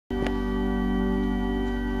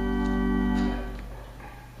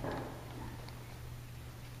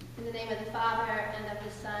In the name of the Father, and of the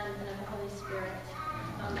Son, and of the Holy Spirit.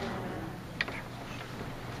 Amen.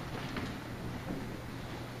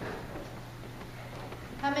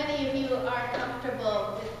 How many of you are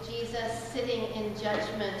comfortable with Jesus sitting in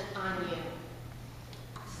judgment on you,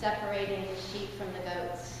 separating the sheep from the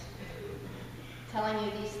goats, telling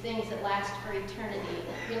you these things that last for eternity?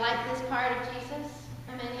 You like this part of Jesus?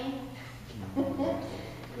 How many?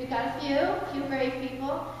 We've got a few brave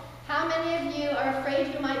people. How many of you are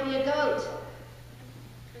afraid you might be a goat?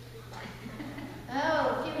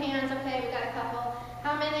 Oh, a few hands. Okay, we got a couple.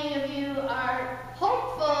 How many of you are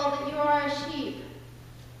hopeful that you are a sheep?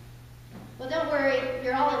 Well, don't worry,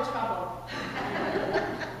 you're all in trouble.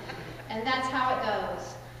 And that's how it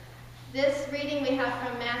goes. This reading we have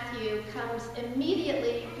from Matthew comes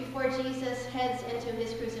immediately before Jesus heads into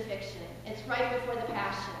his crucifixion. It's right before the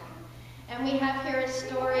Passion. And we have here a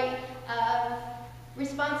story of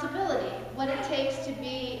responsibility, what it takes to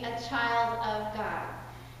be a child of God.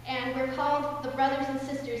 And we're called the brothers and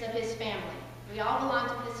sisters of his family. We all belong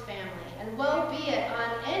to his family. And woe be it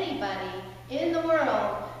on anybody in the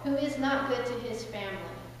world who is not good to his family.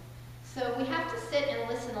 So we have to sit and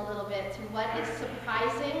listen a little bit to what is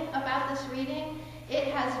surprising about this reading. It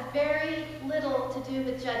has very little to do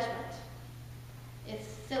with judgment. It's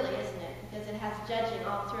silly, isn't it? Because it has judging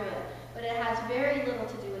all through it. But it has very little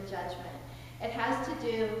to do with judgment. It has to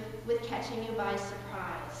do with catching you by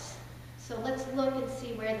surprise. So let's look and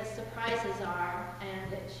see where the surprises are,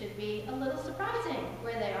 and it should be a little surprising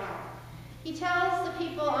where they are. He tells the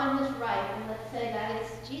people on his right, and let's say that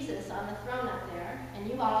is Jesus on the throne up there, and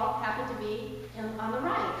you all happen to be on the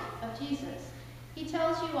right of Jesus. He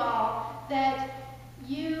tells you all that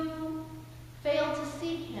you failed to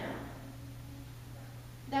see him.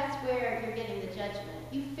 That's where you're getting the judgment.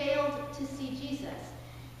 You failed to see Jesus.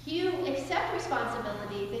 You accept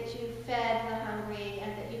responsibility that you fed the hungry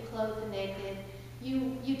and that you clothed the naked.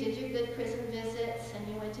 You did your good prison visits, and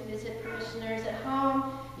you went to visit parishioners at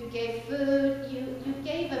home. You gave food. You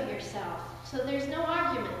gave of yourself. So there's no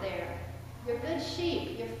argument there. You're good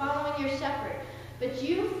sheep. You're following your shepherd. But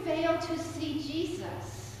you fail to see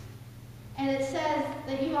Jesus. And it says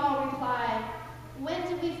that you all reply, when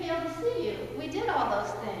did we fail to see you? We did all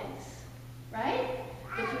those things, right?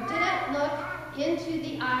 But you didn't look into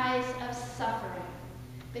the eyes of suffering.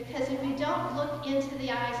 Because if you don't look into the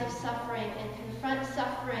eyes of suffering and confront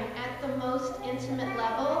suffering at the most intimate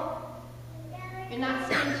level, you're not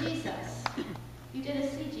seeing Jesus. You didn't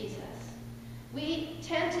see Jesus. We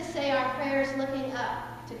tend to say our prayers looking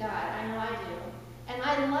up to God. I know I do. And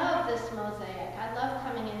I love this mosaic. I love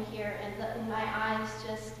coming in here and letting my eyes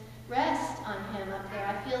just rest on him up there.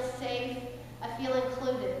 I feel safe. I feel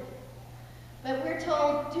included. But we're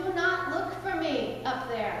told, do not look for me up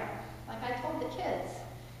there, like I told the kids.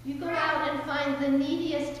 You go out and find the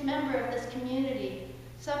neediest member of this community,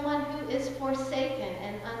 someone who is forsaken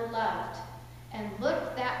and unloved, and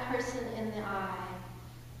look that person in the eye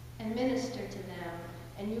and minister to them,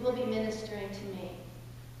 and you will be ministering to me.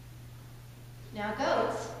 Now,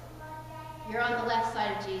 goats, you're on the left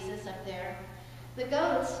side of Jesus up there. The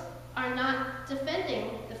goats are not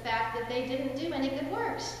defending the fact that they didn't do any good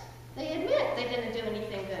works. They admit they didn't do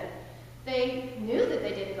anything good. They knew that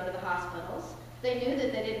they didn't go to the hospitals. They knew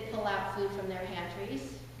that they didn't pull out food from their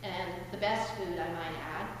pantries, and the best food, I might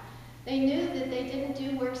add. They knew that they didn't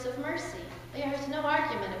do works of mercy. There's no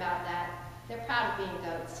argument about that. They're proud of being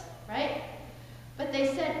goats, right? But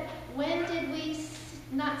they said, when did we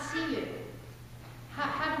not see you?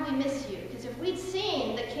 How did we miss you? Because if we'd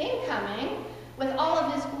seen the king coming with all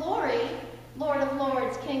of his glory, Lord of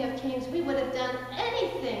Lords, King of Kings, we would have done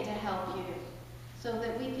anything to help you so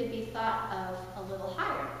that we could be thought of a little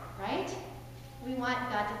higher, right? We want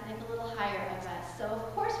God to think a little higher of us. So of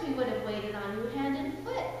course we would have waited on you hand and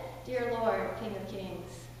foot, dear Lord, King of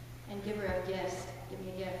Kings, and giver of gifts. Give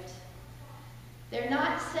me a gift. They're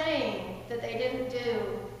not saying that they didn't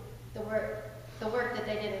do the work that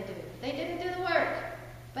they didn't do. They didn't do the work,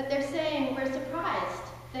 but they're saying we're surprised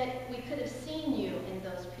that we could have seen you in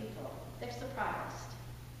those people. They're surprised.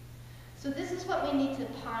 So this is what we need to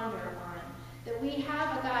ponder on, that we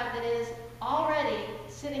have a God that is already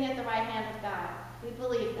sitting at the right hand of God. We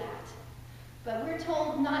believe that. But we're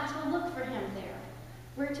told not to look for him there.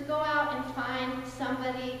 We're to go out and find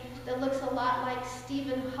somebody that looks a lot like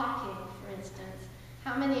Stephen Hawking, for instance.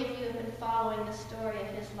 How many of you have been following the story of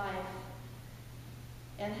his life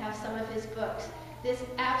and have some of his books? This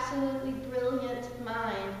absolutely brilliant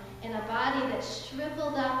mind in a body that's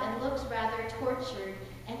shriveled up and looks rather tortured,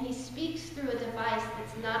 and he speaks through a device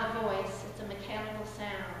that's not a voice, it's a mechanical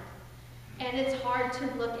sound. And it's hard to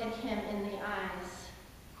look at him in the eyes.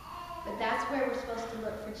 But that's where we're supposed to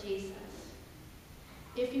look for Jesus.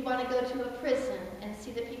 If you want to go to a prison and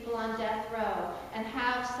see the people on death row and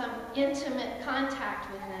have some intimate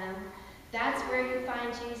contact with them, that's where you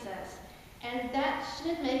find Jesus. And that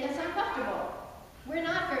should make us uncomfortable. We're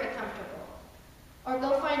not very comfortable. Or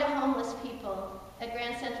go find a homeless people at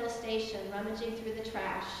Grand Central Station rummaging through the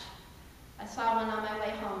trash. I saw one on my way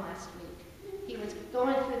home last week. He was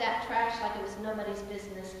going through that trash like it was nobody's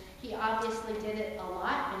business. He obviously did it a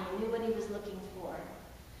lot, and he knew what he was looking for.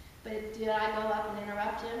 But did I go up and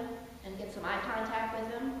interrupt him and get some eye contact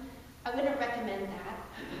with him? I wouldn't recommend that.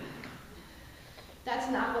 That's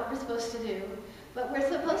not what we're supposed to do. But we're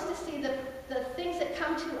supposed to see the things that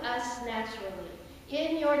come to us naturally.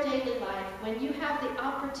 In your daily life, when you have the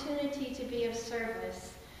opportunity to be of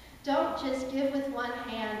service, don't just give with one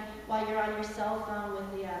hand while you're on your cell phone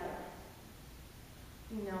with the other.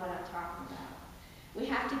 You know what I'm talking about. We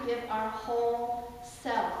have to give our whole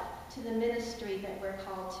self to the ministry that we're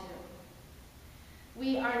called to.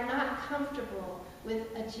 We are not comfortable with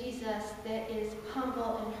a Jesus that is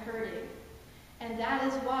humble and hurting. And that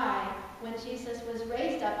is why when Jesus was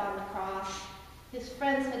raised up on the cross, his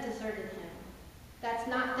friends had deserted him. That's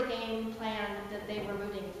not the game plan that they were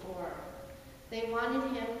rooting for. They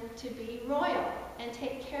wanted him to be royal and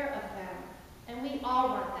take care of them. And we all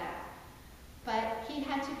want that. But he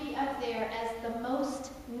had to be up there as the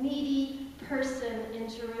most needy person in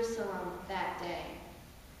Jerusalem that day.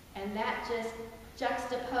 And that just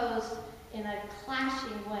juxtaposed in a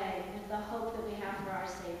clashing way with the hope that we have for our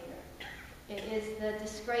Savior. It is the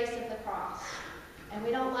disgrace of the cross. And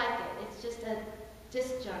we don't like it. It's just a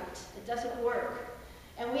disjunct. It doesn't work.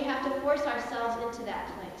 And we have to force ourselves into that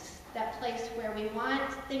place where we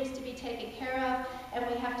want things to be taken care of, and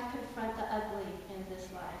we have to confront the ugly in this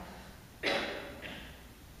life.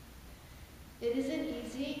 It isn't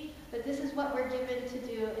easy, but this is what we're given to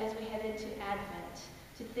do as we head into Advent,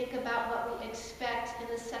 to think about what we expect in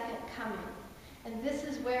the second coming. And this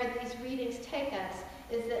is where these readings take us,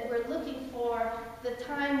 is that we're looking for the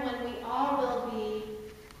time when we all will be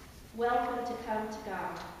welcome to come to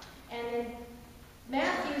God. And in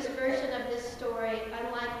Matthew's version of this story,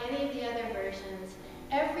 unlike any of the other versions,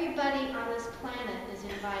 everybody on this planet is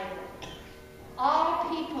invited. All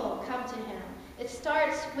people come to him. It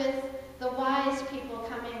starts with the wise people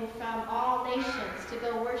coming from all nations to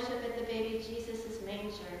go worship at the baby Jesus'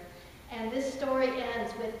 manger. And this story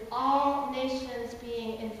ends with all nations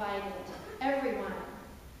being invited. Everyone.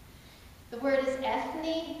 The word is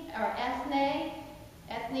ethne, or ethne.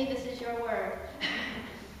 Ethne, this is your word.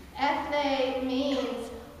 Ethne means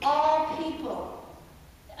all people.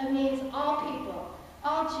 It means all people.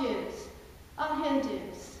 All Jews. All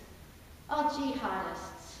Hindus. All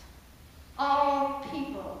jihadists. All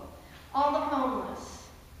people. All the homeless.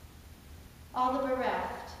 All the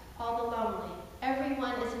bereft. All the lonely.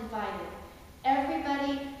 Everyone is invited.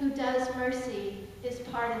 Everybody who does mercy is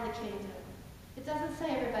part of the kingdom. It doesn't say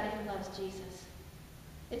everybody who loves Jesus.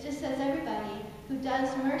 It just says everybody who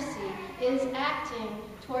does mercy is acting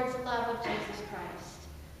towards the love of Jesus Christ.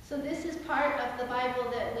 So this is part of the Bible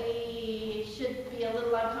that we should be a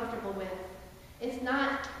little uncomfortable with. It's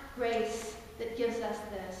not grace that gives us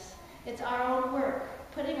this. It's our own work,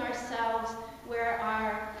 putting ourselves where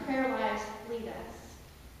our prayer lives lead us,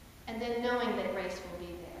 and then knowing that grace will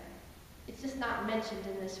be there. It's just not mentioned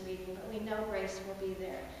in this reading, but we know grace will be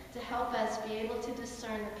there to help us be able to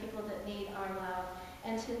discern the people that need our love,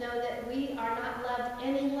 and to know that we are not loved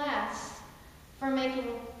any less for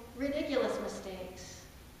making ridiculous mistakes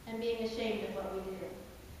and being ashamed of what we do.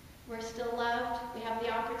 We're still loved. We have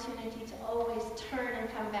the opportunity to always turn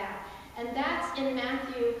and come back. And that's in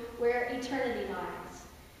Matthew where eternity lies.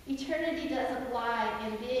 Eternity doesn't lie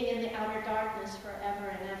in being in the outer darkness forever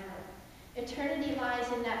and ever. Eternity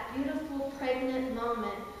lies in that beautiful, pregnant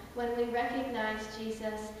moment when we recognize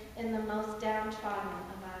Jesus in the most downtrodden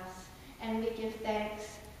of us, and we give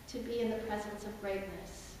thanks to be in the presence of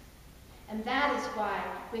greatness. And that is why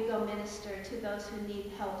we go minister to those who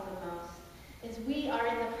need help the most, is we are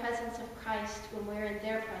in the presence of Christ when we're in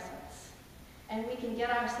their presence. And we can get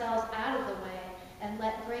ourselves out of the way and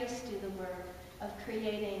let grace do the work of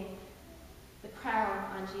creating the crown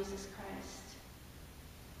on Jesus Christ.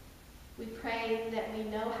 We pray that we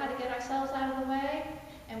know how to get ourselves out of the way,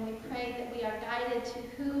 and we pray that we are guided to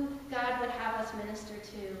who God would have us minister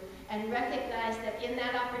to, and recognize that in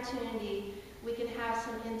that opportunity we can have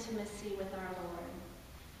some intimacy with our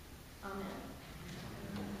Lord. Amen.